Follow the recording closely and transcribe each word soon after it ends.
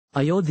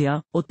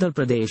Ayodhya, Uttar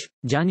Pradesh,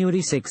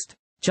 January 6.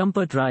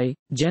 Champat Rai,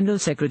 General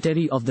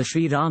Secretary of the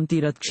Sri Ram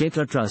Tirath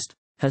Kshetra Trust,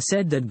 has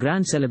said that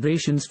grand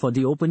celebrations for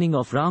the opening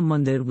of Ram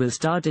Mandir will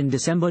start in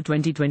December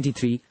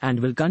 2023 and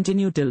will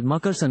continue till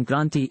Makar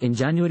Sankranti in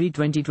January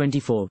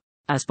 2024.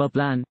 As per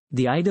plan,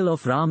 the idol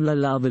of Ram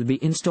Lalla will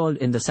be installed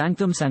in the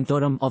Sanctum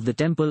Sanctorum of the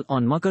temple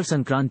on Makar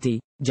Sankranti,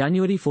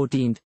 January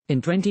 14,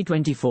 in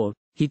 2024,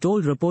 he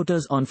told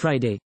reporters on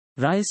Friday.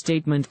 Rai's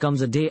statement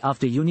comes a day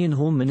after Union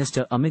Home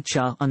Minister Amit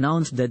Shah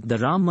announced that the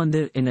Ram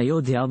Mandir in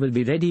Ayodhya will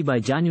be ready by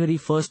January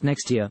 1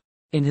 next year.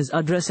 In his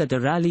address at a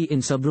rally in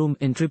Sabroom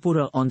in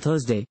Tripura on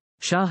Thursday,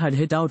 Shah had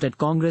hit out at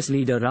Congress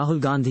leader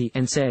Rahul Gandhi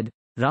and said,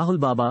 "Rahul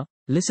Baba,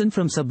 listen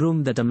from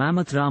Sabroom that a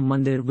mammoth Ram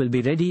Mandir will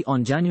be ready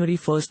on January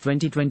 1,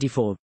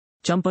 2024.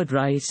 Champat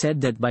Rai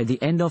said that by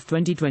the end of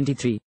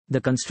 2023,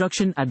 the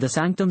construction at the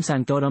Sanctum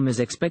Sanctorum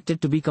is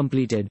expected to be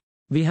completed.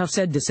 We have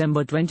set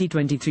December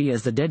 2023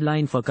 as the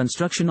deadline for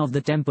construction of the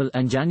temple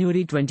and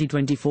January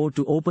 2024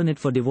 to open it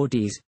for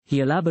devotees," he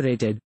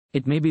elaborated.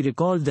 It may be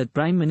recalled that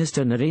Prime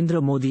Minister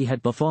Narendra Modi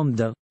had performed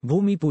the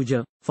Bhumi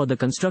Puja for the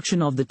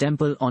construction of the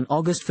temple on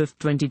August 5,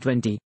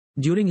 2020.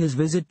 During his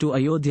visit to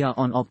Ayodhya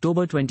on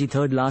October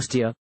 23 last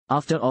year,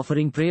 after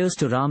offering prayers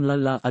to Ram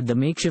Lalla at the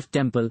makeshift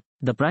temple,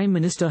 the Prime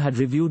Minister had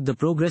reviewed the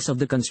progress of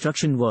the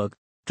construction work.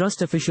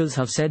 Trust officials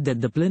have said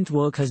that the plinth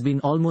work has been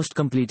almost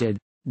completed.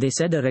 They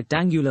said a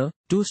rectangular,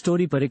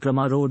 two-story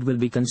Parikrama road will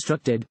be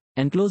constructed,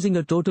 enclosing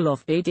a total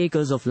of 8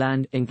 acres of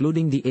land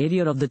including the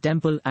area of the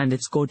temple and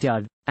its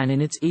courtyard, and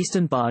in its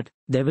eastern part,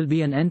 there will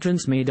be an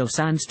entrance made of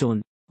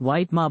sandstone.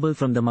 White marble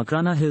from the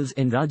Makrana Hills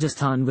in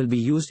Rajasthan will be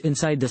used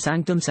inside the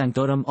Sanctum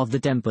Sanctorum of the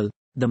temple.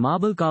 The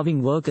marble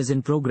carving work is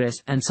in progress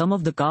and some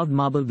of the carved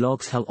marble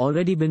blocks have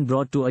already been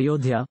brought to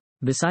Ayodhya.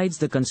 Besides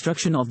the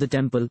construction of the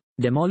temple,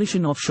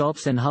 demolition of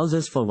shops and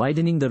houses for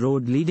widening the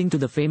road leading to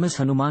the famous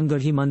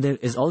Hanumangarhi Mandir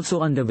is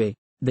also underway.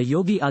 The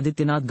Yogi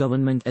Adityanath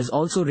government is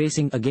also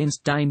racing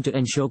against time to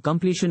ensure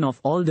completion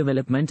of all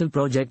developmental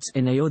projects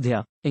in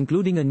Ayodhya,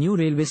 including a new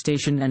railway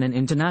station and an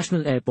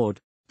international airport.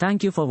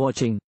 Thank you for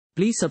watching.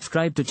 Please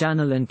subscribe to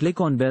channel and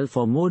click on bell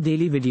for more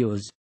daily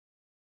videos.